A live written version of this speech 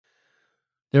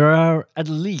There are at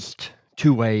least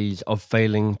two ways of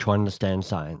failing to understand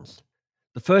science.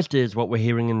 The first is what we're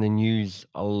hearing in the news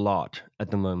a lot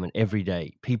at the moment, every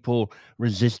day. People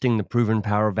resisting the proven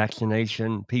power of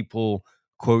vaccination, people,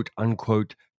 quote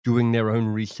unquote, doing their own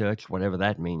research, whatever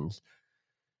that means.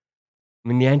 I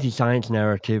mean, the anti science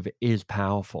narrative is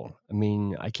powerful. I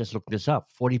mean, I just looked this up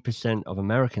 40% of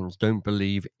Americans don't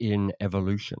believe in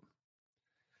evolution.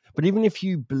 But even if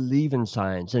you believe in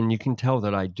science, and you can tell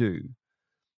that I do,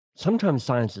 sometimes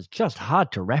science is just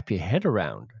hard to wrap your head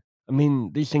around. I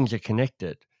mean, these things are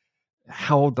connected.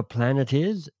 How old the planet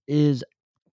is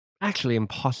actually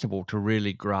impossible to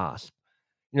really grasp.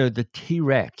 The T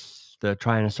Rex, the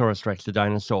Tyrannosaurus Rex, the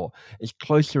dinosaur, is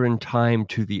closer in time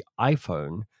to the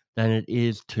iPhone than it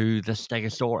is to the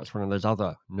Stegosaurus, one of those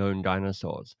other known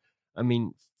dinosaurs. I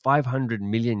mean, 500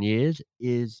 million years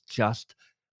is just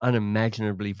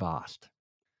unimaginably vast.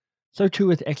 So too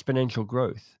with exponential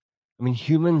growth. I mean,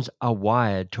 humans are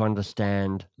wired to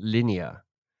understand linear,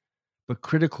 but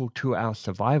critical to our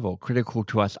survival, critical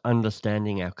to us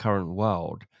understanding our current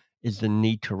world, is the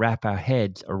need to wrap our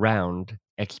heads around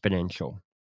exponential.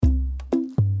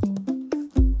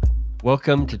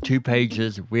 Welcome to 2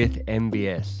 Pages with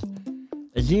MBS.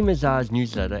 Azeem Azhar's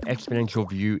newsletter, Exponential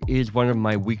View, is one of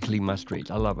my weekly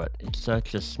must-reads. I love it. It's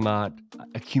such a smart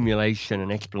accumulation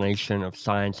and explanation of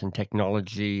science and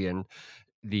technology and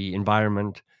the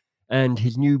environment. And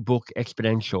his new book,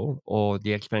 Exponential, or The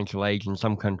Exponential Age in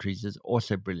some countries, is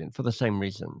also brilliant for the same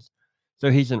reasons.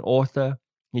 So he's an author,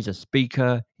 he's a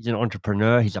speaker, he's an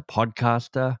entrepreneur, he's a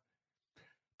podcaster.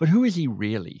 But who is he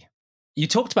really? You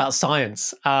talked about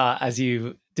science as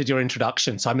you did your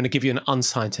introduction, so I'm going to give you an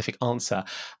unscientific answer.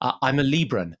 I'm a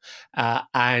Libran,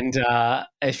 and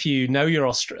if you know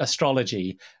your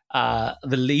astrology, the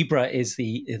Libra is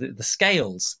the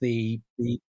scales, the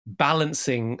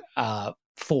balancing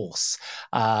force,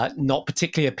 not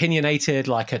particularly opinionated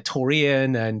like a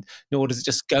Taurian, and nor does it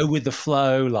just go with the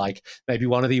flow like maybe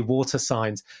one of the water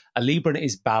signs. A Libran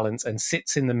is balance and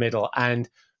sits in the middle, and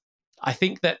I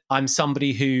think that I'm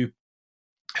somebody who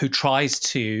tries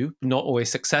to, not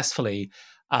always successfully,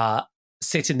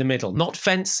 sit in the middle, not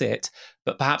fence it,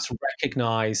 but perhaps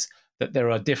recognize that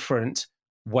there are different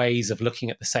ways of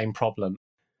looking at the same problem.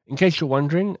 In case you're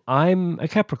wondering, I'm a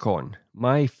Capricorn.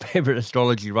 My favorite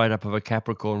astrology write-up of a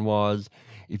Capricorn was,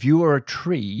 if you were a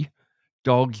tree,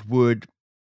 dogs would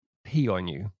pee on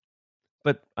you.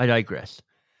 But I digress.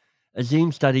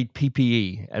 Azeem studied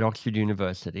PPE at Oxford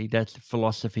University. That's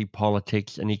philosophy,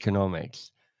 politics, and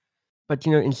economics. But,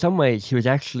 in some ways, he was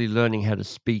actually learning how to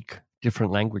speak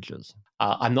different languages.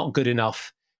 I'm not good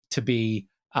enough to be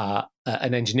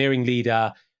an engineering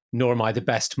leader, nor am I the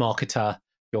best marketer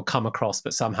you'll come across,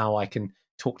 but somehow I can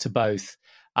talk to both.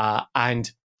 And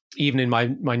even in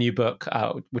my new book,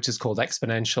 which is called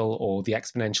Exponential, or The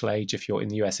Exponential Age if you're in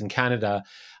the US and Canada,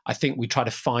 I think we try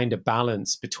to find a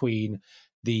balance between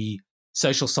the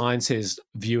social sciences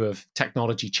view of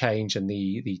technology change and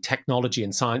the technology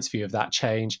and science view of that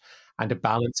change, and a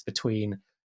balance between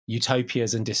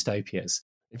utopias and dystopias.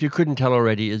 If you couldn't tell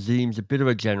already, Azeem's a bit of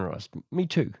a generalist. Me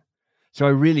too. So I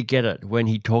really get it when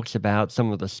he talks about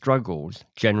some of the struggles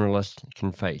generalists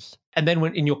can face. And then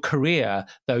when in your career,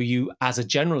 though, you as a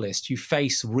generalist, you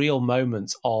face real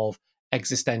moments of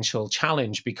existential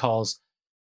challenge because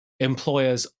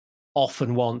employers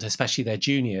often want, especially their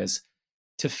juniors,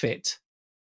 to fit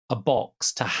a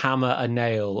box, to hammer a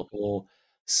nail or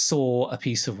saw a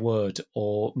piece of wood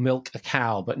or milk a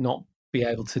cow, but not be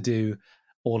able to do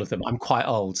all of them. I'm quite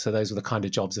old, so those are the kind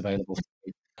of jobs available for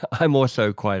me. I'm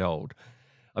also quite old.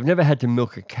 I've never had to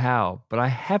milk a cow, but I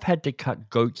have had to cut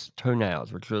goats'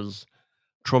 toenails, which was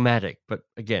traumatic. But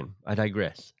again, I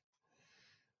digress.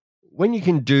 When you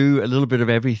can do a little bit of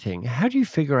everything, how do you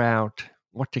figure out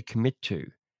what to commit to?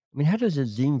 I mean, how does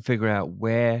Azeem figure out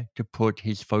where to put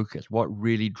his focus? What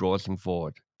really draws him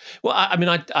forward? Well, I mean,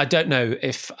 I don't know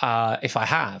if I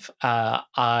have.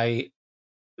 What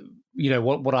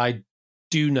I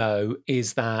do know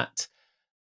is that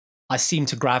I seem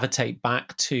to gravitate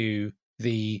back to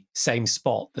the same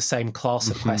spot, the same class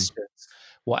of questions,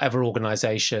 whatever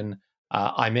organization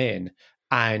I'm in.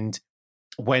 And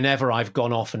whenever I've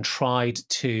gone off and tried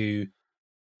to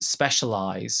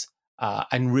specialize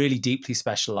and really deeply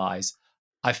specialize,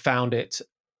 I found it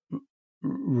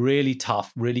really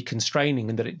tough, really constraining,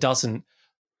 and that it doesn't,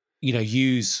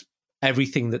 use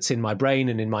everything that's in my brain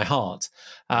and in my heart.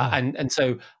 And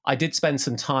so I did spend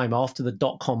some time after the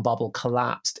dot-com bubble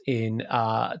collapsed in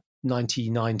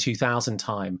 99, 2000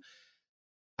 time,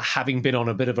 having been on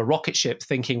a bit of a rocket ship,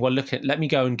 thinking, well, let me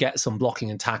go and get some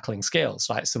blocking and tackling skills,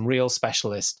 right? Some real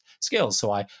specialist skills.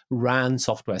 So I ran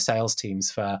software sales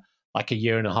teams for like a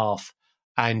year and a half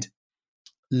and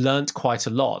learned quite a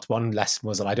lot. One lesson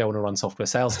was that I don't want to run software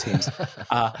sales teams.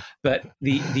 But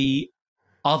the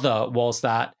other was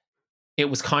that it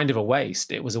was kind of a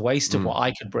waste. It was a waste of what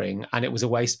I could bring, and it was a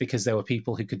waste because there were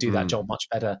people who could do that job much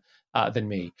better than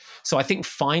me. So I think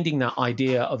finding that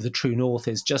idea of the true north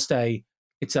is just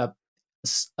it's a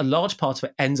large part of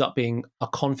it ends up being a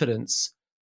confidence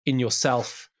in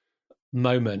yourself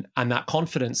moment, and that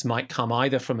confidence might come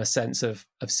either from a sense of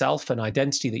self and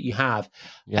identity that you have.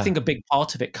 I think a big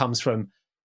part of it comes from,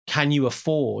 can you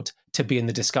afford to be in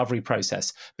the discovery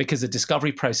process? Because the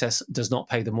discovery process does not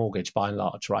pay the mortgage by and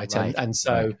large, right? And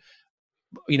so,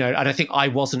 and I think I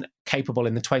wasn't capable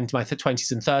in my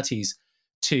 20s and 30s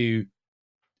to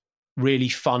really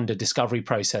fund a discovery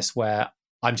process where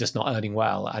I'm just not earning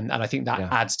well. And I think that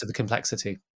adds to the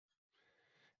complexity.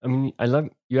 I mean, I love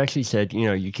you actually said,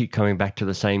 you keep coming back to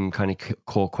the same kind of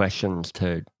core questions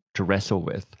to wrestle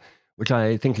with, which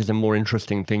I think is a more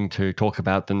interesting thing to talk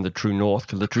about than the true north,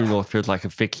 because the true north feels like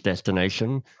a fixed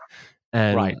destination,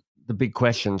 and the big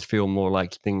questions feel more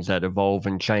like things that evolve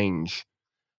and change,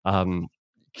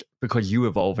 because you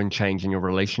evolve and change in your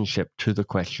relationship to the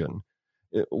question.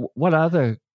 What are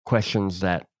the questions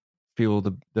that feel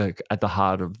at the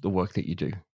heart of the work that you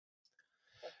do?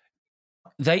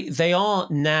 They are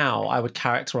now, I would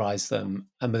characterize them,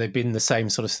 and they've been the same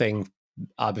sort of thing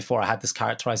before I had this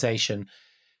characterization.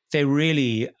 They're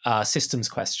really systems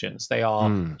questions. They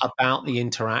are about the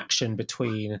interaction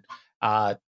between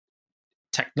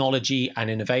technology and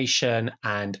innovation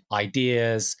and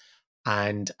ideas,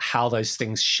 and how those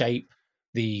things shape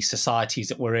the societies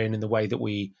that we're in and the way that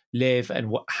we live,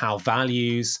 and how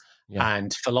values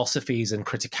and philosophies and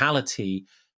criticality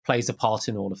plays a part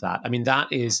in all of that. I mean,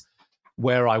 that is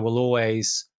where I will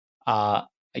always,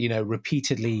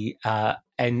 repeatedly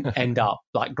end up,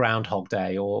 like Groundhog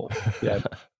Day, or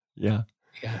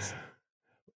yes.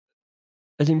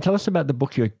 Azim, tell us about the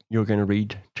book you're going to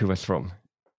read to us from.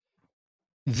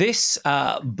 This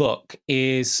book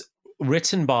is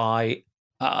written by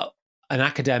an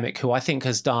academic who I think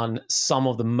has done some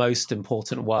of the most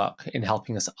important work in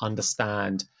helping us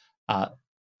understand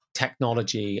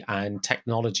technology, and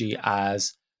technology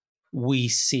as we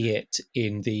see it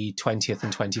in the 20th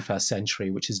and 21st century,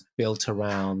 which is built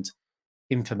around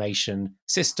information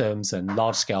systems and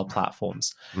large-scale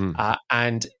platforms.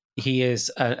 And he is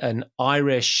an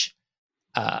Irish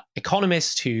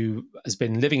economist who has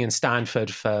been living in Stanford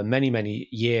for many, many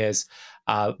years,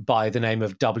 by the name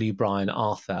of W. Brian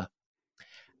Arthur.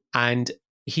 And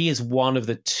he is one of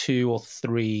the 2 or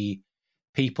 3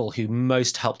 people who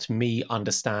most helped me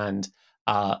understand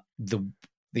the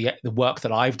work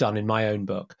that I've done in my own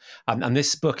book. And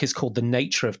this book is called The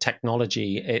Nature of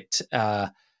Technology. It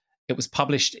was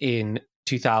published in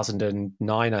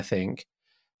 2009, I think.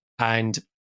 And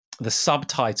the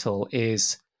subtitle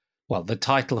is,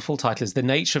 the full title is The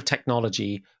Nature of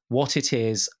Technology, What It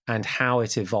Is and How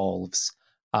It Evolves,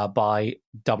 by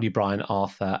W. Brian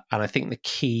Arthur. And I think the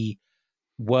key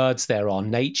words there are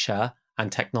nature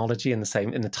and technology in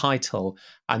the title,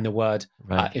 and the word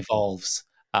evolves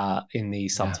in the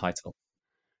subtitle.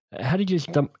 How did you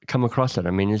come across it?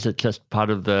 I mean, is it just part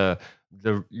of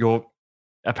your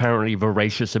apparently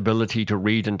voracious ability to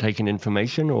read and take in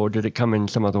information, or did it come in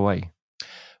some other way?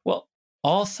 Well,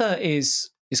 Arthur is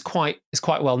quite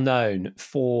well known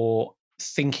for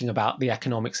thinking about the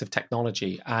economics of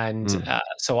technology, and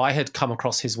so I had come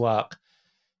across his work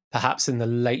perhaps in the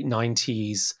late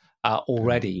 90s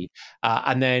already,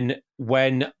 and then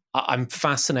when I'm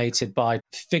fascinated by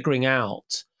figuring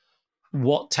out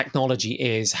what technology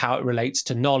is, how it relates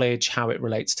to knowledge, how it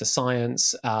relates to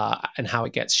science, and how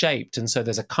it gets shaped. And so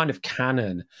there's a kind of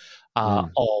canon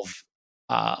of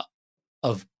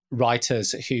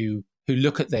writers who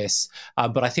look at this.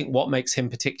 But I think what makes him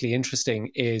particularly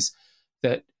interesting is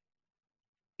that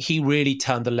he really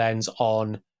turned the lens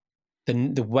on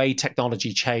the way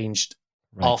technology changed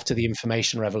after the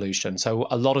information revolution. So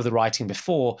a lot of the writing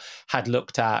before had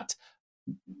looked at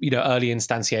early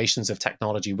instantiations of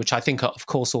technology, which I think are, of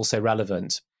course, also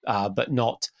relevant, but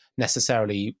not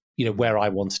necessarily, where I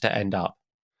wanted to end up.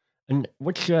 And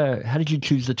how did you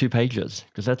choose the 2 pages?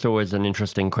 Because that's always an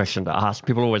interesting question to ask.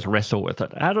 People always wrestle with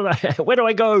it. Where do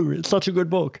I go? It's such a good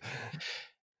book.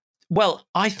 Well,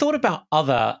 I thought about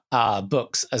other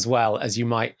books as well, as you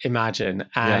might imagine.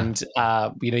 And,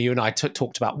 you and I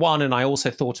talked about one, and I also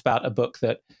thought about a book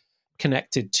that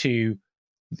connected to,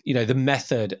 the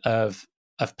method of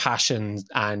passion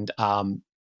and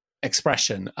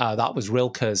expression. That was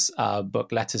Rilke's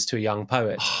book, Letters to a Young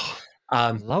Poet.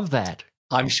 Love that.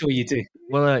 I'm sure you do.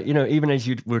 Well, even as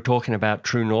you were talking about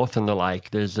True North and the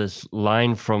like, there's this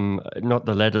line from, not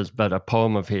the letters, but a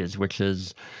poem of his, which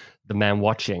is The Man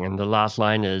Watching. And the last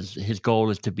line is, his goal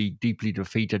is to be deeply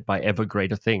defeated by ever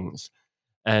greater things.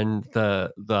 And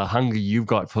the hunger you've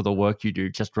got for the work you do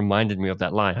just reminded me of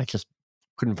that line. I just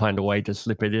couldn't find a way to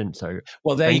slip it in. So,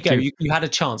 well, there you go. you. You had a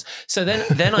chance. So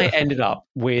then I ended up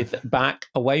with back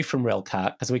away from Rilke,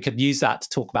 because we could use that to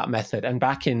talk about method, and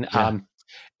back in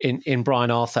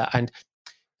Brian Arthur. And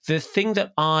the thing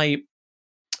that I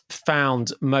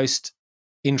found most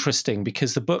interesting,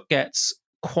 because the book gets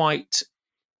quite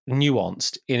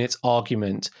nuanced in its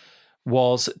argument,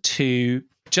 was to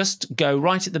just go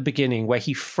right at the beginning where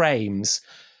he frames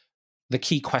the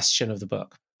key question of the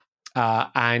book.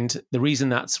 And the reason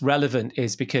that's relevant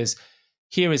is because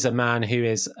here is a man who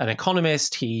is an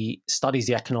economist. He studies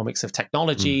the economics of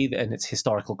technology and its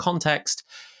historical context.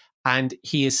 And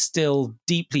he is still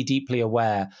deeply, deeply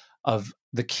aware of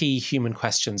the key human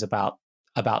questions about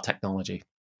technology.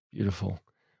 Beautiful.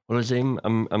 Well, Azeem,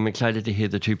 I'm excited to hear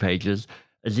the 2 pages.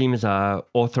 Azeem is our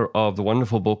author of the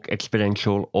wonderful book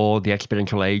Exponential, or The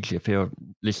Exponential Age, if you're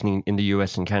listening in the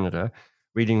US and Canada,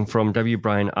 reading from W.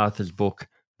 Brian Arthur's book,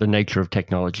 The Nature of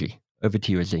Technology. Over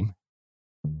to you, Azeem.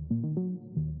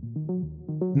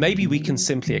 Maybe we can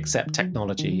simply accept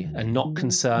technology and not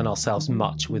concern ourselves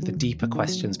much with the deeper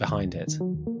questions behind it.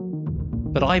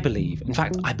 But I believe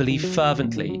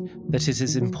fervently, that it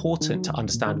is important to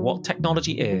understand what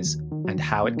technology is and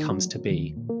how it comes to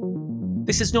be.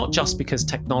 This is not just because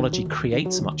technology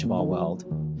creates much of our world.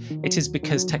 It is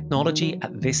because technology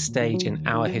at this stage in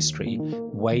our history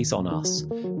weighs on us,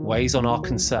 weighs on our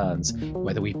concerns,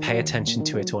 whether we pay attention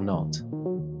to it or not.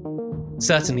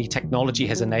 Certainly, technology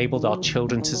has enabled our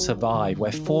children to survive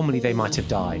where formerly they might have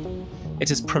died. It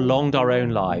has prolonged our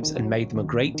own lives and made them a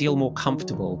great deal more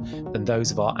comfortable than those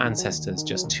of our ancestors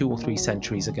just 2 or 3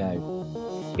 centuries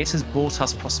ago. It has brought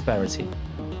us prosperity,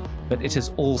 but it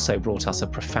has also brought us a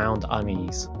profound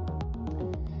unease.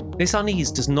 This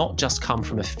unease does not just come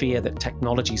from a fear that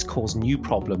technologies cause new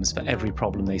problems for every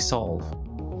problem they solve.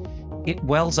 It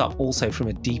wells up also from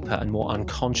a deeper and more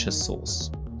unconscious source.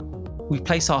 We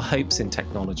place our hopes in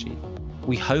technology.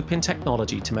 We hope in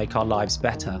technology to make our lives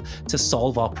better, to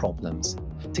solve our problems,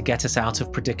 to get us out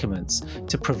of predicaments,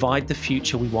 to provide the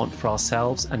future we want for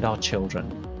ourselves and our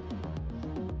children.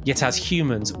 Yet as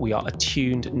humans, we are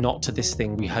attuned not to this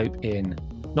thing we hope in,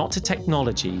 not to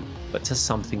technology, but to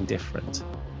something different.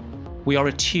 We are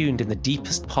attuned in the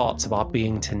deepest parts of our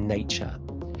being to nature,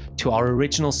 to our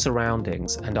original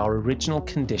surroundings and our original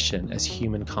condition as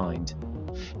humankind.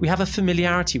 We have a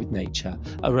familiarity with nature,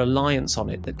 a reliance on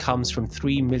it that comes from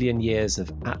 3 million years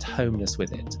of at-homeness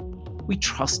with it. We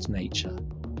trust nature.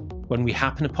 When we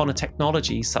happen upon a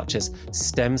technology such as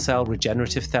stem cell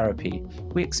regenerative therapy,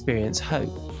 we experience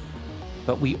hope.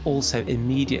 But we also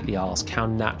immediately ask how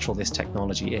natural this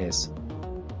technology is.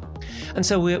 And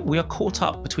so we are caught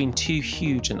up between 2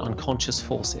 huge and unconscious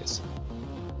forces.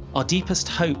 Our deepest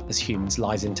hope as humans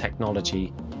lies in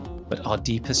technology, but our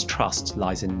deepest trust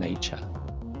lies in nature.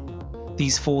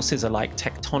 These forces are like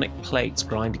tectonic plates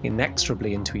grinding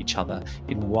inexorably into each other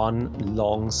in one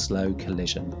long, slow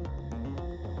collision.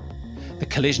 The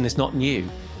collision is not new,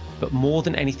 but more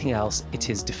than anything else, it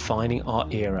is defining our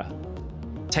era.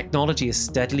 Technology is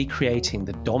steadily creating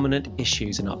the dominant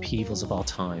issues and upheavals of our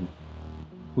time.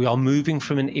 We are moving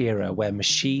from an era where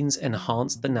machines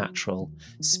enhanced the natural,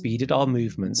 speeded our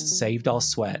movements, saved our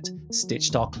sweat,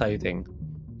 stitched our clothing,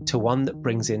 to one that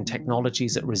brings in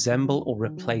technologies that resemble or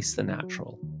replace the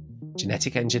natural.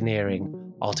 Genetic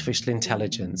engineering, artificial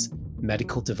intelligence,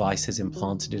 medical devices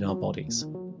implanted in our bodies.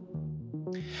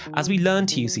 As we learn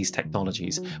to use these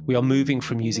technologies, we are moving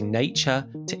from using nature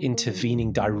to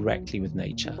intervening directly with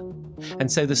nature.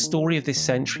 And so the story of this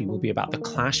century will be about the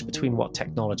clash between what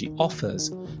technology offers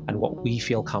and what we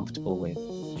feel comfortable with.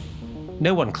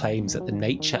 No one claims that the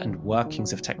nature and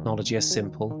workings of technology are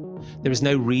simple. There is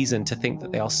no reason to think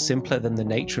that they are simpler than the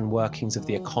nature and workings of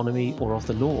the economy or of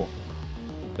the law.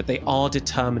 But they are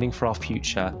determining for our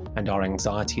future and our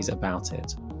anxieties about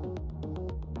it.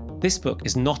 This book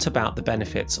is not about the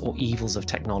benefits or evils of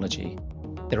technology.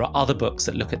 There are other books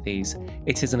that look at these.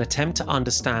 It is an attempt to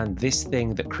understand this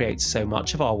thing that creates so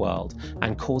much of our world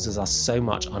and causes us so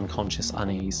much unconscious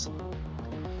unease.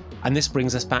 And this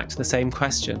brings us back to the same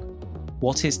question.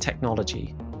 What is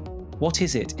technology? What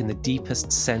is it in the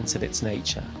deepest sense of its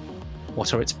nature?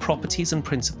 What are its properties and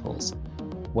principles?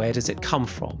 Where does it come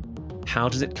from? How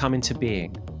does it come into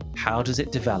being? How does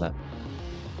it develop?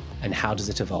 And how does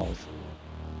it evolve?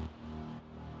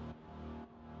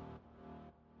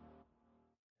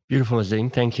 Beautiful,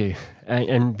 Azeem. Thank you.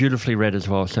 And beautifully read as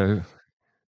well. So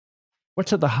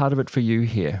what's at the heart of it for you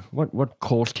here? What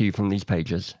calls to you from these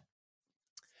pages?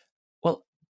 Well,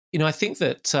 I think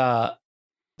that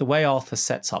the way Arthur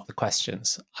sets up the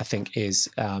questions, I think, is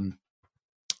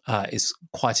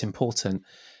quite important.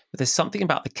 But there's something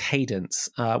about the cadence,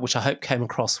 which I hope came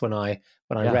across when I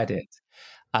Yeah. read it.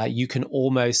 You can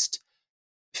almost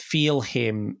feel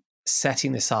him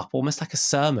setting this up, almost like a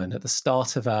sermon at the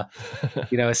start of a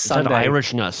It's that Sunday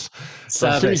Irishness. So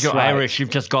as soon as service, you're right? Irish, you've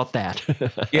just got that.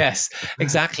 Yes,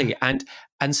 exactly. And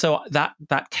so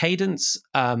that cadence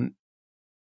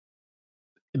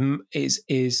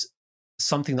is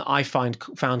something that I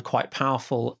found quite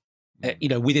powerful.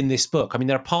 Within this book. I mean,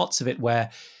 there are parts of it where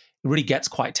it really gets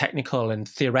quite technical and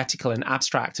theoretical and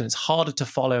abstract, and it's harder to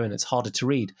follow and it's harder to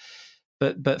read.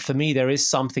 But for me, there is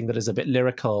something that is a bit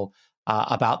lyrical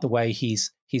about the way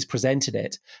he's presented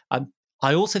it.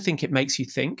 I also think it makes you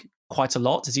think quite a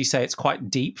lot. As you say, it's quite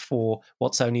deep for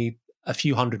what's only a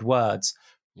few hundred words.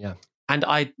 Yeah. And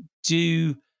I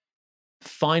do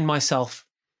find myself,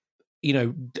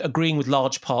 agreeing with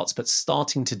large parts, but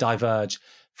starting to diverge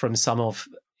from some of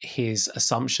his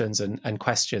assumptions and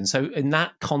questions. So in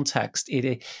that context,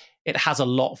 it has a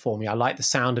lot for me. I like the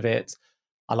sound of it.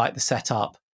 I like the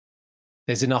setup.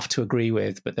 There's enough to agree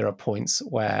with, but there are points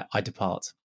where I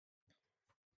depart.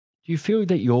 Do you feel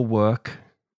that your work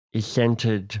is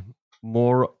centered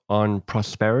more on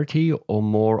prosperity or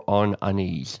more on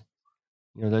unease?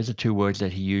 Those are two words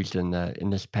that he used in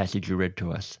this passage you read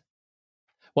to us.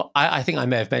 Well, I think I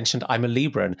may have mentioned I'm a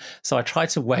Libran, so I try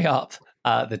to weigh up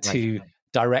the Right. two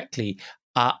directly.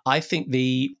 I think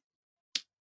the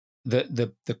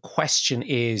question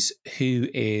is who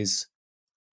is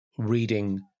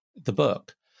reading the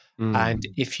book, and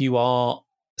Mm. if you are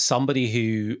somebody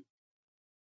who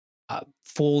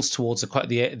falls towards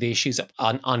the issues of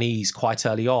unease quite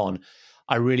early on,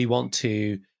 I really want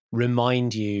to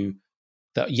remind you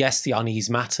that yes, the unease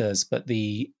matters, but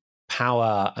the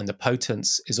power and the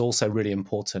potence is also really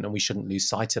important, and we shouldn't lose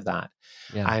sight of that.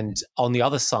 Yeah. And on the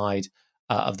other side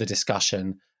of the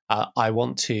discussion, I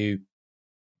want to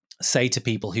say to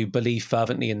people who believe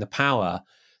fervently in the power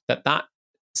that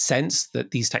sense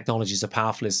that these technologies are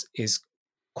powerful is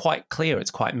quite clear,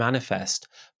 it's quite manifest,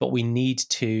 but we need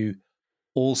to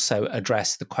also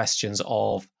address the questions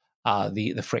of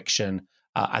the friction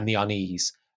and the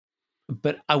unease.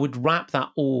 But I would wrap that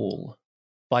all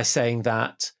by saying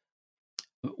that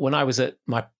when I was at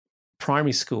my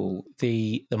primary school,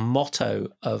 the motto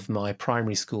of my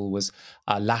primary school was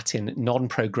Latin "non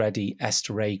progredi est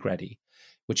regredi,"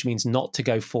 which means not to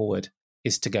go forward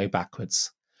is to go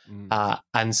backwards. Mm.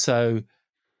 And so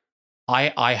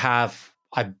I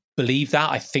believe that.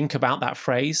 I think about that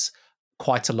phrase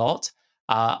quite a lot.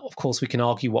 Of course, we can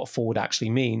argue what forward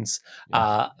actually means,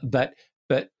 Yeah. but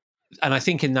and I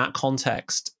think in that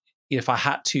context, if I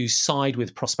had to side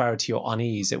with prosperity or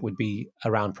unease, it would be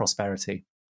around prosperity.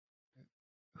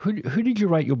 Who did you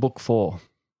write your book for?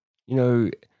 You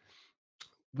know,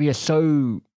 we are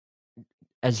so,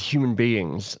 as human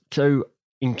beings, so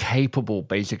incapable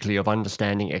basically of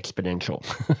understanding exponential.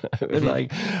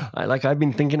 Mhm. I've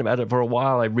been thinking about it for a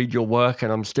while. I read your work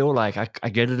and I'm still like, I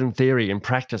get it in theory. In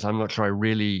practice, I'm not sure I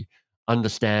really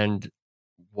understand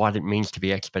what it means to be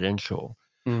exponential.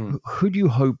 Mm. Who do you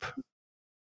hope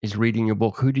is reading your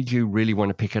book? Who did you really want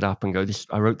to pick it up and go,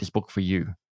 I wrote this book for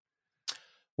you?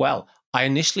 Well, I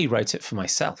initially wrote it for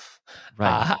myself,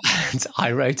 Right. and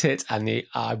I wrote it, and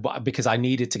because I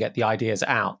needed to get the ideas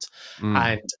out. Mm.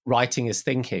 And writing is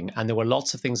thinking, and there were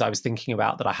lots of things I was thinking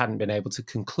about that I hadn't been able to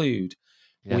conclude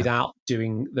Yeah. without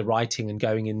doing the writing and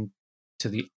going into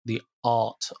the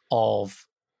art of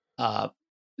uh,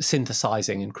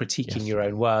 synthesizing and critiquing Yes. your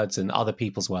own words and other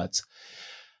people's words.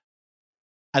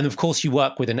 And of course, you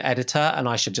work with an editor, and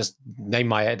I should just name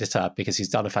my editor because he's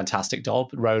done a fantastic job,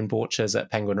 Rowan Borchers at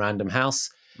Penguin Random House,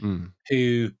 Mm.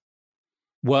 who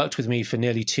worked with me for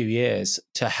nearly 2 years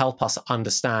to help us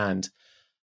understand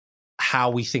how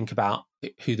we think about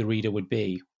who the reader would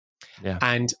be. Yeah.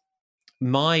 And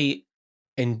my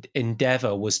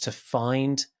endeavor was to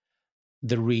find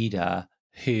the reader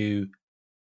who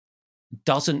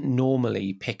doesn't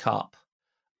normally pick up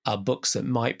books that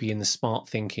might be in the smart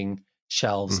thinking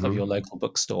shelves of Hmm. your local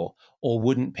bookstore, or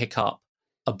wouldn't pick up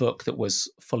a book that was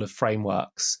full of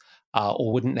frameworks,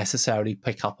 or wouldn't necessarily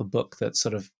pick up a book that's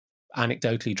sort of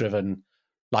anecdotally driven,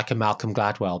 like a Malcolm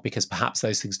Gladwell, because perhaps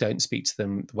those things don't speak to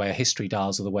them the way a history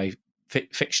does or the way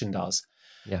fiction does,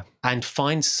 Yeah. and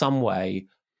find some way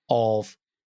of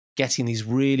getting these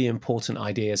really important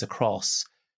ideas across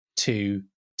to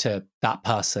that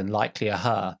person, likely a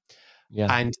her. Yeah.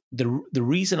 And the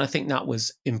reason I think that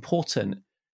was important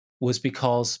was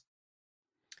because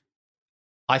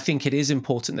I think it is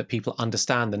important that people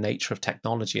understand the nature of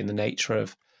technology and the nature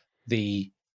of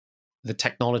the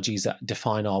technologies that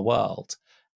define our world.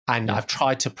 And Yeah. I've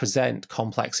tried to present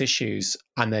complex issues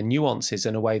and their nuances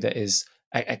in a way that is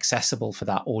accessible for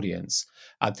that audience.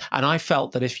 And I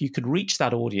felt that if you could reach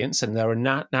that audience, and there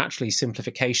are naturally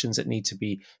simplifications that need to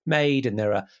be made, and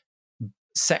there are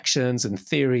sections and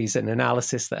theories and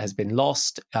analysis that has been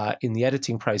lost in the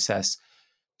editing process,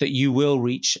 that you will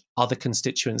reach other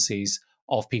constituencies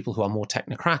of people who are more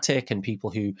technocratic and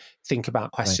people who think about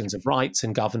Right. questions of rights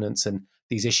and governance and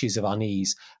these issues of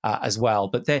unease as well.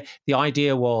 But the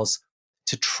idea was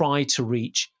to try to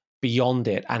reach beyond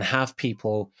it and have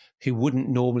people who wouldn't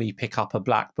normally pick up a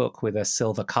black book with a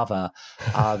silver cover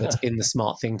that's in the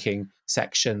smart thinking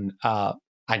section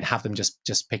and have them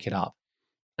just pick it up.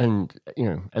 And,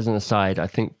 as an aside, I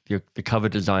think the cover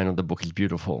design of the book is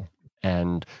beautiful,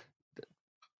 and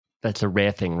that's a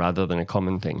rare thing rather than a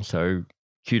common thing. So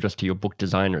kudos to your book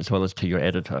designer as well as to your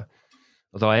editor.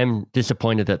 Although I am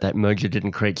disappointed that that merger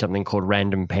didn't create something called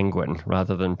Random Penguin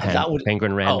rather than That would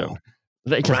Penguin oh Random.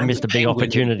 They just Random missed a big Penguin would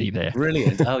opportunity be there.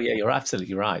 brilliant. Oh yeah, you're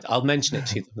absolutely right. I'll mention it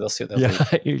to them. They'll see what they'll Yeah,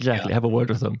 do. Yeah, exactly. Have a word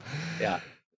with them. yeah.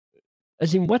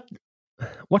 As in,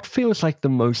 what feels like the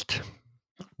most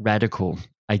radical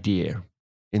idea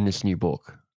in this new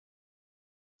book?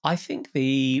 I think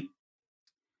the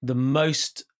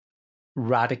most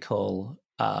radical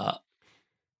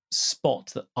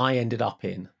spot that I ended up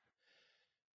in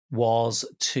was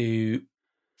to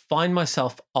find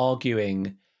myself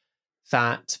arguing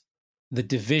that the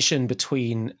division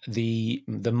between the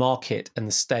market and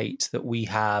the state that we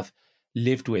have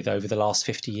lived with over the last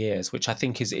 50 years, which I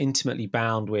think is intimately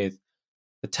bound with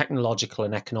the technological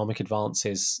and economic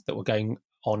advances that were going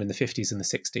on in the 50s and the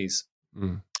 60s,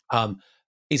 Mm, um,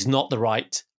 is not the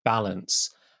right balance,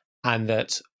 and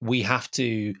that we have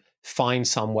to find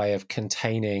some way of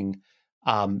containing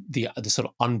the sort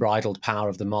of unbridled power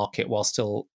of the market while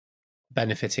still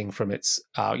benefiting from its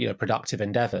productive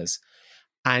endeavors.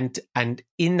 And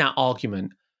in that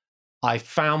argument, I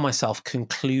found myself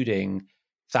concluding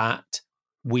that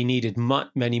we needed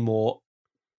many more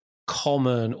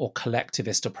common or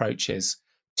collectivist approaches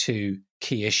to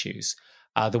key issues.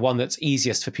 The one that's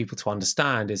easiest for people to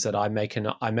understand is that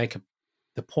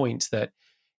the point that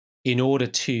in order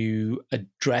to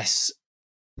address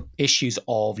issues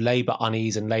of labor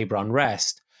unease and labor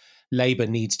unrest, labor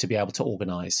needs to be able to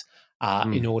organize in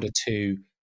mm, order to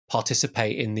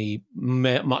participate in the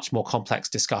much more complex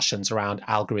discussions around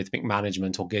algorithmic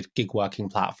management or gig working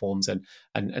platforms and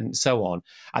so on.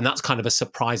 And that's kind of a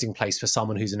surprising place for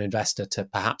someone who's an investor to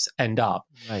perhaps end up.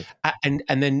 right. And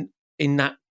then in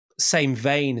that same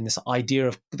vein, in this idea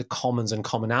of the commons and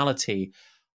commonality,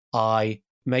 I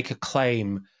make a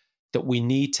claim that we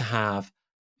need to have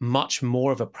much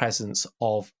more of a presence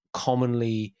of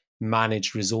commonly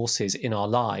managed resources in our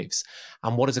lives.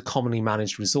 And what is a commonly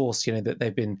managed resource? That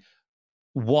they've been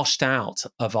washed out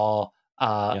of our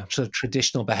Yeah. sort of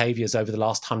traditional behaviors over the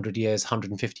last 100 years,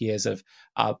 150 years of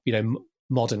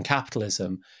modern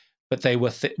capitalism. But they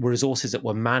were resources that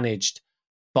were managed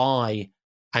by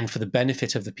and for the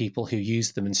benefit of the people who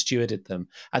used them and stewarded them.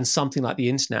 And something like the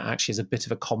internet actually is a bit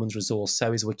of a commons resource.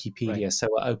 So is Right. Wikipedia. So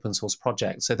are open source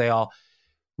projects. So they are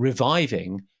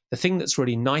reviving. The thing that's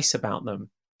really nice about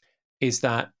them is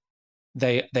that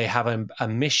they have a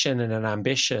mission and an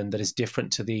ambition that is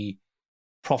different to the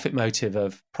profit motive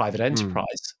of private Mm,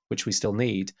 enterprise, which we still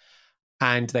need.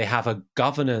 And they have a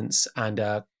governance and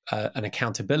an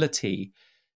accountability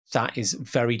that is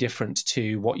very different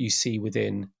to what you see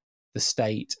within the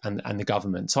state and the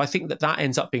government. So I think that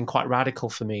ends up being quite radical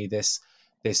for me. This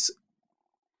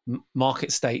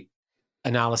market state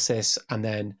analysis, and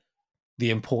then the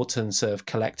importance of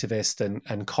collectivist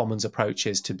and commons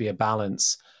approaches to be a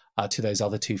balance to those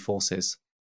other two forces.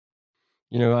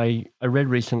 I read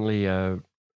recently a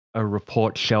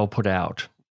report Shell put out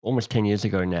almost 10 years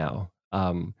ago now,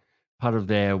 part of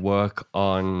their work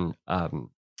on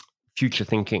future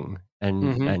thinking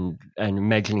and Hmm.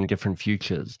 imagining different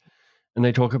futures. And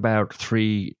they talk about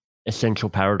three essential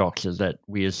paradoxes that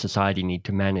we as society need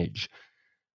to manage.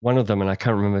 One of them, and I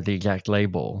can't remember the exact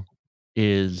label,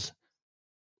 is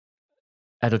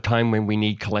at a time when we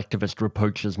need collectivist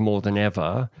approaches more than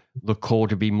ever, the call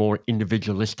to be more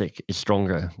individualistic is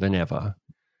stronger than ever.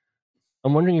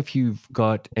 I'm wondering if you've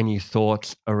got any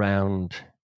thoughts around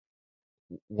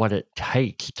what it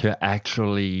takes to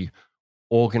actually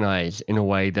organize in a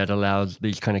way that allows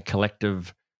these kind of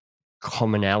collective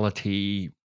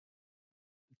commonality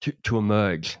to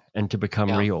emerge and to become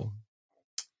Yeah. real.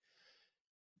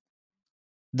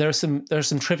 There are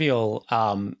some trivial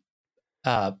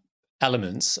uh,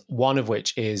 elements. One of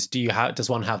which is, does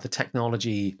one have the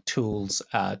technology tools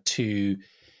to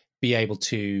be able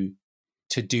to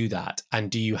do that, and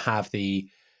do you have the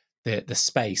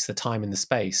space, the time and the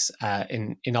space?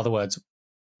 In other words,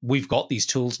 we've got these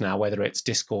tools now, whether it's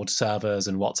Discord servers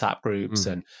and WhatsApp groups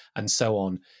Mm. and so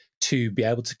on, to be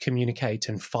able to communicate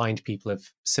and find people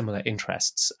of similar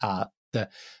interests.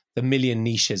 The million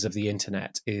niches of the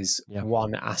internet is Yeah.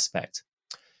 one aspect,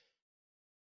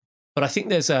 but I think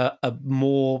there's a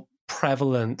more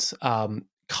prevalent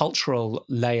cultural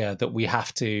layer that we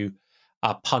have to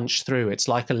punch through. It's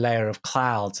like a layer of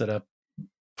clouds that are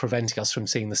preventing us from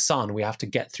seeing the sun. We have to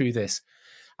get through this,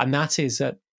 and that is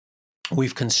that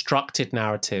we've constructed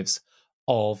narratives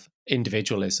of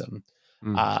individualism,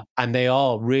 Mm. and they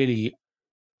are really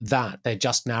that. They're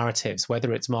just narratives.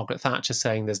 Whether it's Margaret Thatcher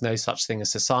saying there's no such thing as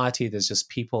society, there's just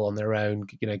people on their own,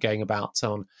 going about,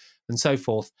 so on and so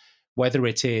forth. Whether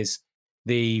it is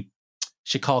the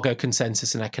Chicago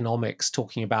Consensus in Economics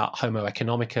talking about Homo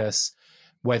economicus,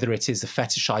 whether it is the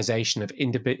fetishization of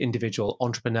individual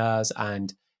entrepreneurs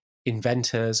and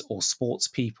inventors or sports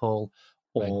people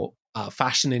Right. or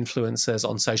fashion influencers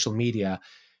on social media,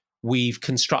 we've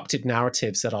constructed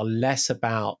narratives that are less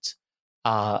about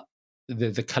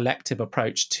the collective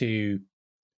approach to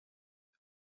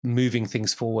moving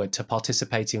things forward, to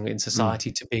participating in Mm.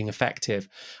 society, to being effective,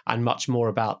 and much more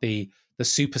about the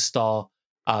superstar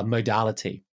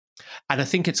modality. And I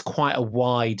think it's quite a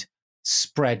wide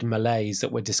spread malaise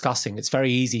that we're discussing. It's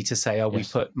very easy to say, oh, we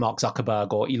Yes. put Mark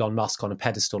Zuckerberg or Elon Musk on a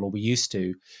pedestal, or we used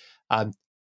to. Um,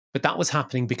 but that was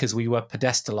happening because we were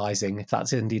pedestalizing, if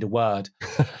that's indeed a word,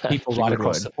 people It's a right good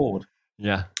across word. the board.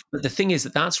 Yeah. But the thing is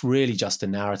that that's really just a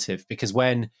narrative, because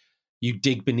when you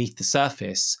dig beneath the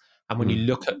surface and when you Mm.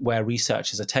 look at where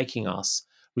researchers are taking us,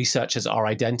 researchers are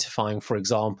identifying, for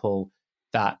example,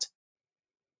 that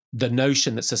the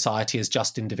notion that society is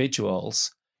just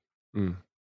individuals Mm.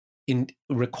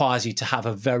 requires you to have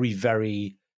a very,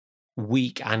 very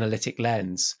weak analytic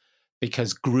lens,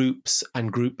 because groups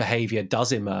and group behavior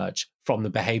does emerge from the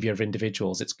behavior of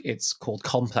individuals. It's called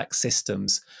complex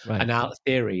systems Right. and out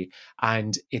theory,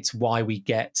 and it's why we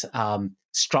get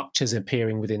structures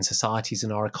appearing within societies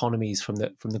and our economies from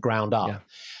the ground Yeah.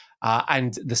 up.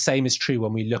 And the same is true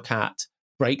when we look at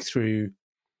breakthrough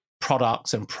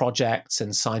products and projects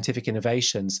and scientific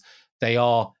innovations. They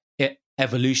are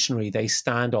evolutionary. They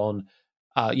stand on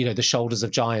the shoulders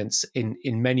of giants in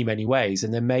many, many ways.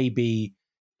 And there may be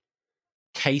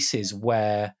cases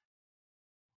where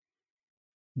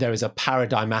there is a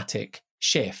paradigmatic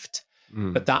shift,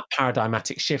 Mm. but that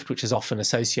paradigmatic shift, which is often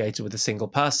associated with a single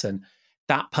person,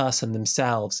 that person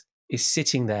themselves is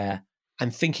sitting there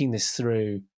and thinking this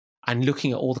through and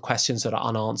looking at all the questions that are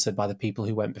unanswered by the people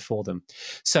who went before them.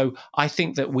 So I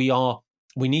think that we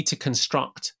need to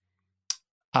construct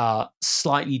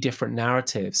slightly different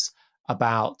narratives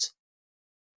about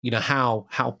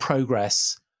how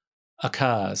progress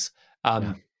occurs, Yeah.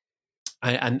 um,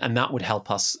 and that would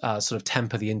help us sort of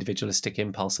temper the individualistic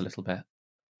impulse a little bit.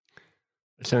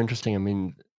 It's so interesting. I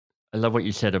mean, I love what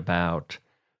you said about,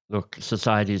 look,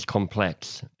 society is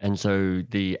complex. And so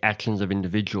the actions of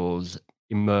individuals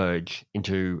emerge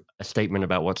into a statement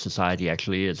about what society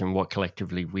actually is and what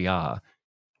collectively we are.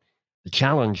 The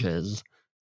challenge is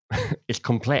it's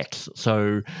complex.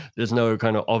 So there's no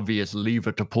kind of obvious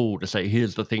lever to pull to say,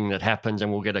 here's the thing that happens,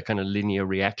 and we'll get a kind of linear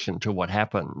reaction to what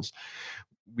happens.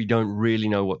 We don't really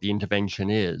know what the intervention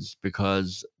is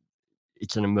because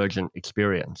it's an emergent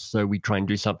experience. So we try and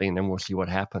do something and then we'll see what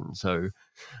happens. So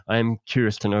I'm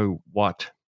curious to know what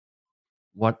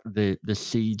the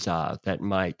seeds are that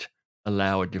might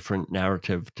allow a different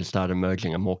narrative to start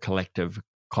emerging, a more collective,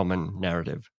 common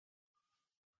narrative.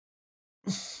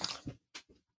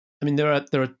 I mean, there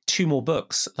are two more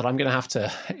books that I'm going to have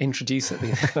to introduce at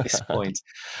this point.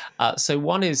 So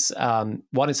one is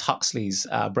Huxley's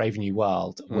Brave New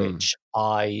World, Mm, which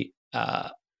I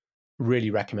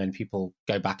really recommend people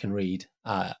go back and read,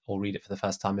 or read it for the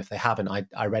first time if they haven't.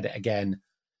 I read it again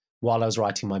while I was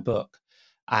writing my book,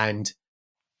 and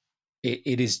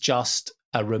it is just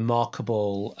a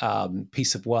remarkable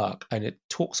piece of work, and it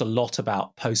talks a lot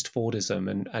about post-Fordism,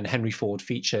 and Henry Ford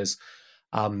features,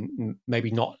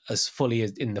 maybe not as fully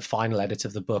as in the final edit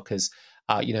of the book as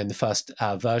in the first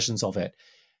versions of it,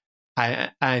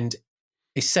 and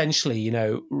essentially,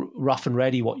 rough and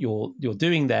ready, what you're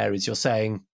doing there is you're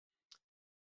saying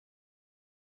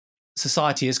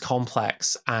society is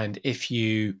complex, and if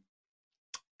you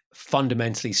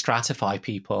fundamentally stratify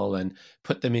people and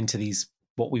put them into these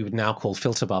what we would now call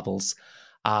filter bubbles,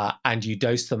 and you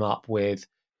dose them up with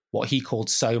what he called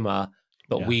soma,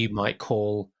 but we might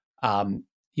call,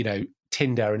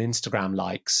 Tinder and Instagram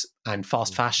likes and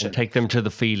fast fashion. And take them to the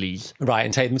feelies. Right,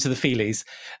 and take them to the feelies.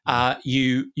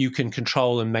 You can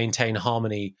control and maintain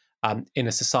harmony in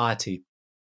a society.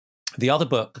 The other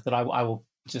book that I will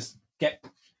just get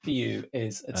for you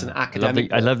is an academic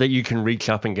book. I love that you can reach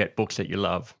up and get books that you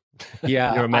love.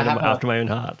 Yeah. You're a man after my own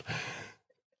heart.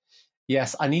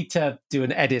 Yes, I need to do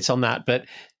an edit on that. But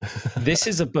this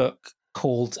is a book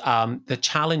called The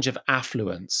Challenge of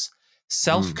Affluence,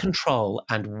 Self-Control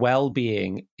and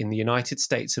Well-Being in the United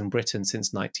States and Britain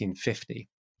since 1950.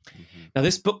 Mm-hmm. Now,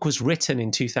 this book was written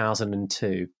in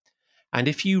 2002. And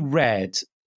if you read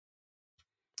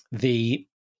the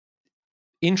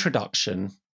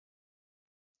introduction,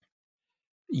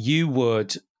 you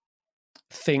would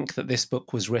think that this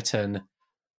book was written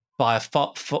by a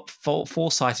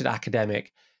foresighted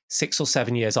academic 6 or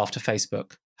 7 years after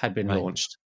Facebook had been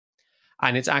launched.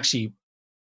 And it's actually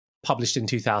published in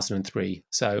 2003.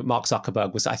 So Mark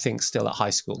Zuckerberg was, I think, still at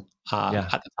high school at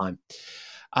the time.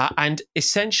 And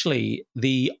essentially,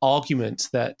 the argument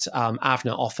that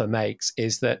Avner Offer makes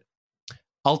is that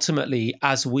ultimately,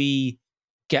 as we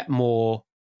get more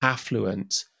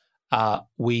affluent,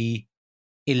 we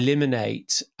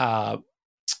eliminate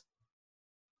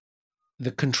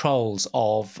the controls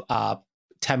of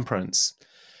temperance,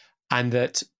 and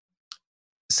that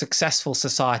successful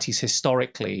societies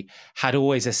historically had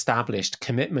always established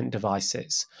commitment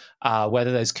devices,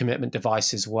 whether those commitment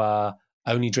devices were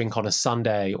only drink on a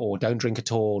Sunday or don't drink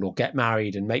at all or get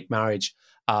married and make marriage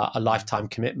a lifetime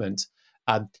commitment,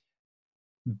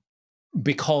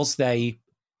 because they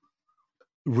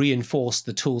reinforce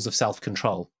the tools of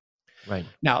self-control. Right.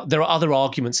 Now, there are other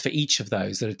arguments for each of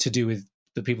those that are to do with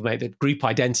that people make, the group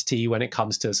identity when it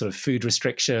comes to sort of food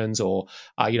restrictions, or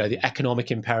the economic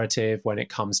imperative when it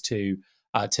comes to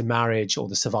marriage, or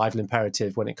the survival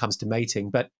imperative when it comes to mating.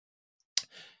 But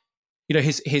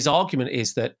his argument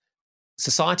is that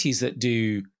societies that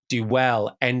do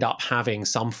well end up having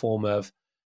some form of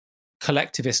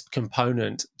collectivist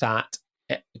component that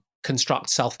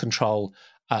constructs self-control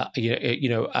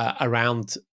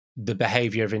around the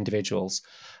behavior of individuals.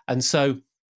 And so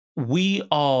we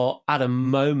are at a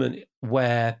moment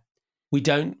where we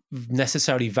don't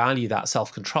necessarily value that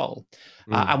self-control,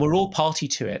 and we're all party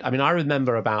to it. I mean, I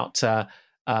remember about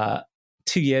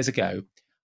 2 years ago,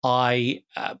 I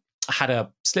had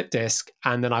a slip disc,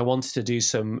 and then I wanted to do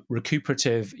some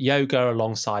recuperative yoga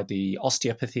alongside the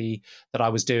osteopathy that I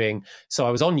was doing. So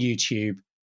I was on YouTube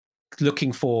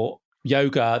looking for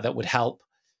yoga that would help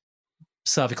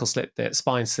cervical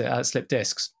spine slip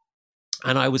discs.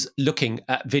 And I was looking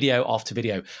at video after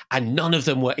video, and none of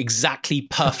them were exactly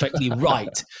perfectly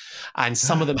right. And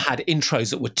some of them had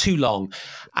intros that were too long.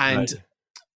 And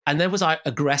there was I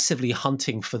aggressively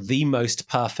hunting for the most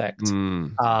perfect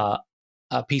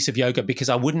piece of yoga, because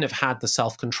I wouldn't have had the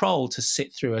self-control to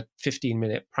sit through a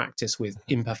 15-minute practice with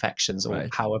imperfections, or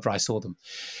however I saw them.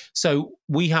 So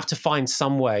we have to find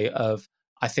some way of,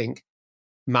 I think,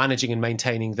 managing and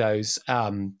maintaining those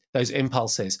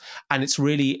impulses. And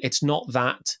it's not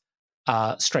that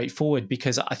straightforward,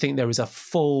 because I think there is a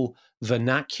full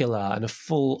vernacular and a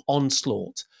full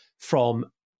onslaught from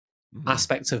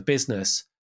aspects of business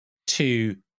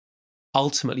to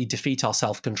ultimately defeat our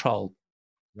self-control.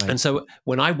 Right. And so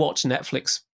when I watch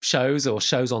Netflix shows or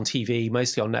shows on TV,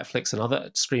 mostly on Netflix and other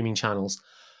streaming channels,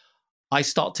 I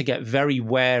start to get very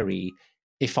wary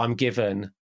if I'm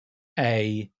given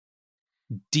a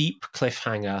deep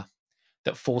cliffhanger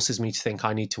that forces me to think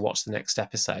I need to watch the next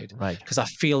episode, because I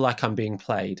feel like I'm being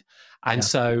played. And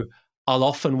so I'll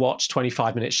often watch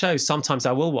 25-minute shows. Sometimes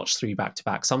I will watch 3 back to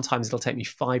back. Sometimes it'll take me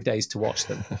 5 days to watch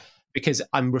them because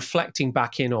I'm reflecting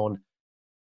back in on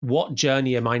what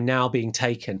journey am I now being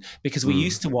taken? Because we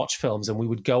used to watch films and we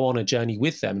would go on a journey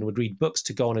with them and would read books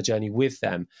to go on a journey with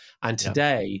them. And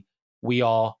today we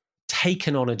are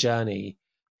taken on a journey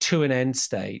to an end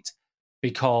state,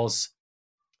 because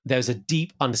there's a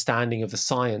deep understanding of the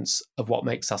science of what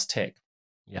makes us tick.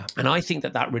 Yeah. And I think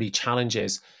that really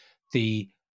challenges the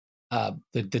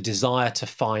desire to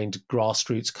find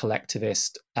grassroots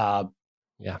collectivist,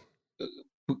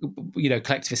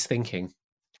 collectivist thinking.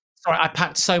 Sorry, I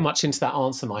packed so much into that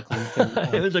answer, Michael.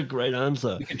 It was a great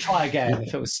answer. We could try again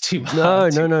if it was too much. No.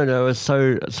 It was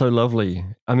so lovely.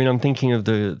 I mean, I'm thinking of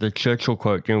the Churchill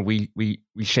quote. We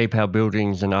shape our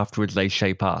buildings, and afterwards they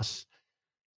shape us.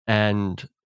 And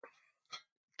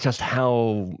just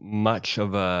how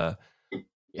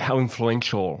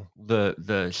influential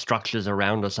the structures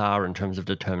around us are in terms of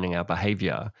determining our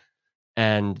behavior.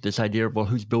 and this idea of, well,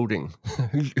 who's building?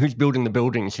 who's building the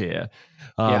buildings here?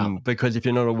 Yeah. Because if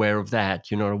you're not aware of that,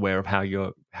 you're not aware of how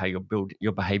your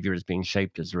behavior is being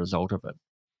shaped as a result of it.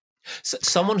 So,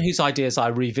 someone whose ideas I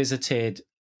revisited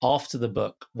after the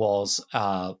book was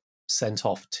sent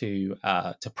off to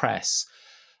press,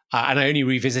 and I only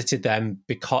revisited them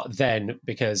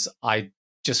because I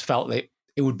just felt that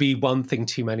it would be one thing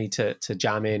too many to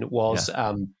jam in. Was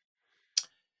Hannah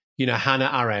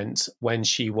Arendt, when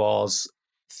she was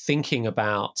thinking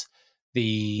about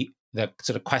the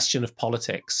sort of question of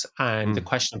politics and the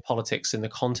question of politics in the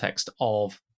context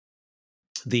of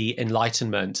the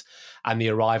Enlightenment and the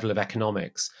arrival of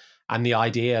economics, and the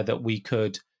idea that we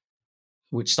could,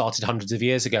 which started hundreds of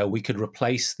years ago, we could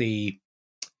replace the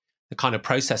kind of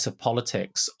process of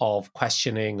politics, of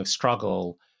questioning, of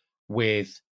struggle,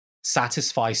 with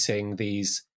satisficing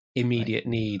these immediate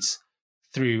needs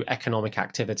through economic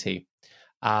activity.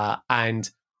 And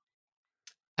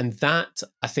that,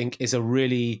 I think, is a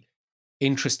really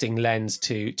interesting lens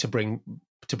to bring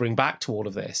back to all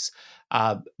of this.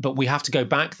 But we have to go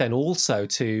back then also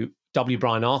to W.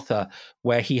 Brian Arthur,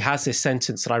 where he has this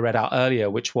sentence that I read out earlier,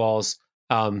 which was,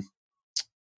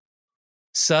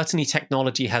 certainly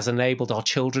technology has enabled our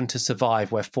children to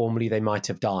survive where formerly they might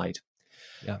have died.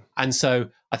 Yeah. And so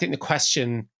I think the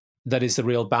question that is the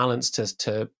real balance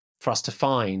for us to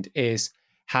find is,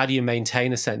 how do you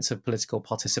maintain a sense of political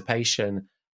participation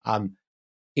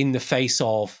in the face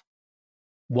of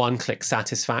one-click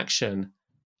satisfaction,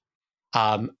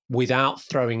 without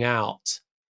throwing out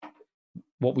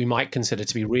what we might consider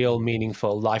to be real,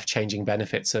 meaningful, life-changing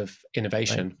benefits of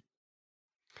innovation? Right.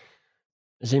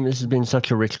 Azeem, this has been such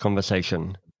a rich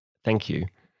conversation. Thank you.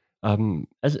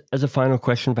 As a final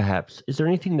question, perhaps, is there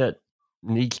anything that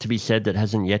needs to be said that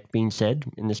hasn't yet been said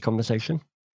in this conversation?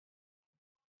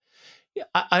 Yeah,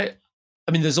 I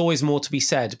mean, there's always more to be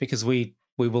said, because we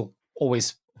will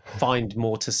always find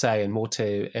more to say and more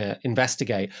to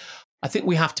investigate. I think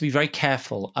we have to be very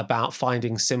careful about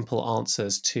finding simple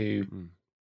answers to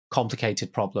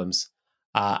complicated problems.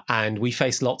 And we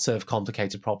face lots of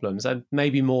complicated problems, and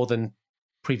maybe more than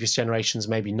previous generations,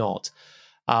 maybe not.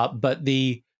 But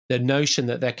the notion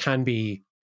that there can be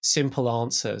simple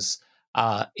answers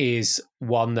is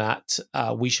one that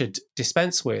we should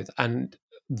dispense with. And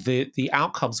the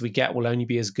outcomes we get will only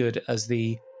be as good as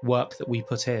the work that we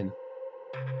put in.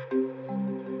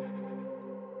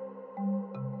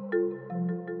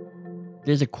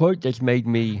 There's a quote that's made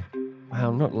me,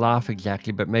 well, not laugh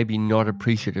exactly, but maybe nod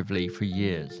appreciatively for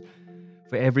years.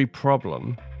 For every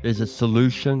problem, there's a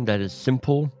solution that is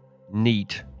simple,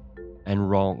 neat, and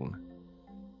wrong.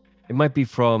 It might be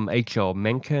from H.L.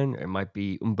 Mencken, it might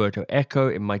be Umberto Eco,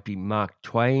 it might be Mark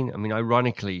Twain. I mean,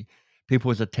 ironically,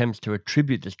 people's attempts to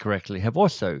attribute this correctly have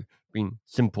also been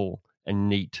simple and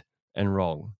neat and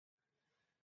wrong.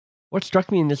 What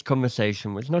struck me in this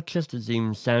conversation was not just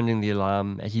Azeem sounding the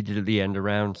alarm, as he did at the end,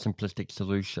 around simplistic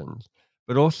solutions,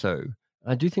 but also,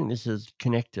 I do think this is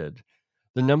connected,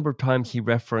 the number of times he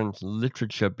referenced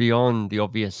literature beyond the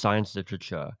obvious science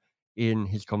literature in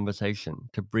his conversation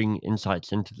to bring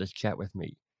insights into this chat with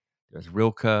me. There was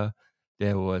Rilke,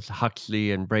 there was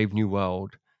Huxley and Brave New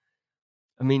World.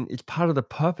 I mean, it's part of the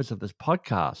purpose of this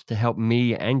podcast to help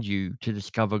me and you to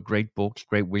discover great books,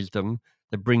 great wisdom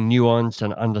that bring nuance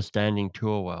and understanding to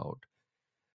a world.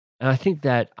 And I think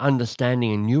that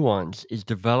understanding and nuance is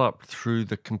developed through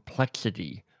the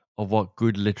complexity of what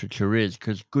good literature is,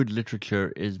 because good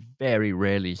literature is very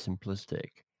rarely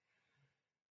simplistic.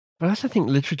 But I also think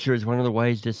literature is one of the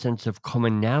ways this sense of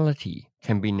commonality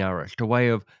can be nourished, a way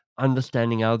of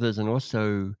understanding others and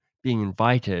also being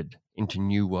invited into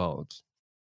new worlds.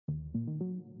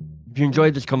 If you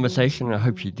enjoyed this conversation, and I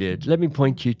hope you did, let me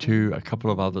point you to a couple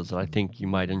of others that I think you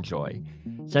might enjoy.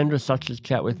 Sandra Such's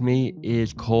chat with me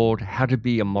is called How to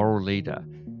Be a Moral Leader.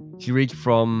 She reads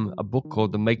from a book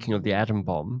called The Making of the Atom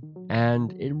Bomb,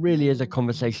 and it really is a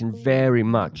conversation very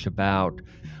much about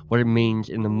what it means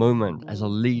in the moment as a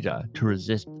leader to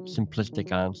resist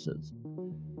simplistic answers.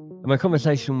 And my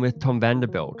conversation with Tom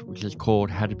Vanderbilt, which is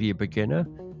called How to Be a Beginner,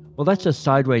 well, that's a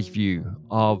sideways view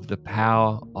of the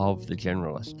power of the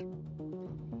generalist.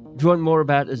 If you want more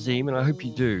about Azeem, and I hope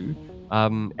you do,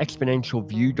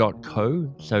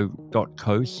 exponentialview.co, so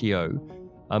 .co,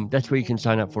 that's where you can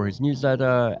sign up for his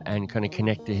newsletter and kind of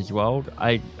connect to his world.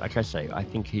 Like I say, I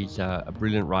think he's a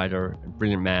brilliant writer, a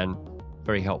brilliant man,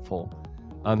 very helpful.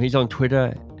 He's on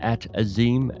Twitter at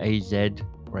Azeem, A-Z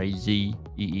or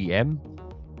A-Z-E-E-M.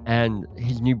 And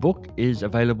his new book is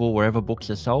available wherever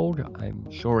books are sold. I'm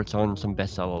sure it's on some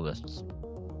bestseller lists.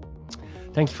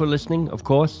 Thanks for listening, of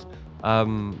course.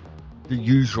 the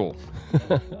usual.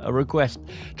 A request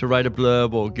to write a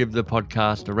blurb or give the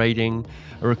podcast a rating,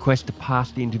 a request to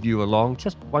pass the interview along,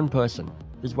 just one person.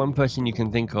 There's one person you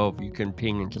can think of, you can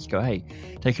ping and just go, hey,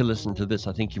 take a listen to this.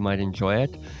 I think you might enjoy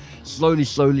it. Slowly,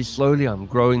 I'm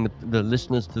growing the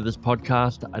listeners to this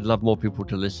podcast. I'd love more people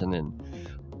to listen in.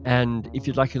 And if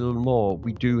you'd like a little more,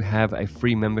 we do have a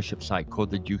free membership site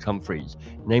called the Duke Humphreys,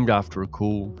 named after a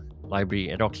cool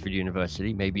library at Oxford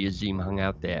University. Maybe Azeem hung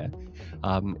out there.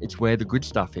 It's where the good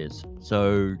stuff is.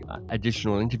 So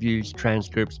additional interviews,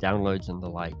 transcripts, downloads, and the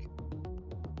like.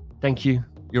 Thank you.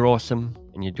 You're awesome,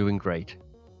 and you're doing great.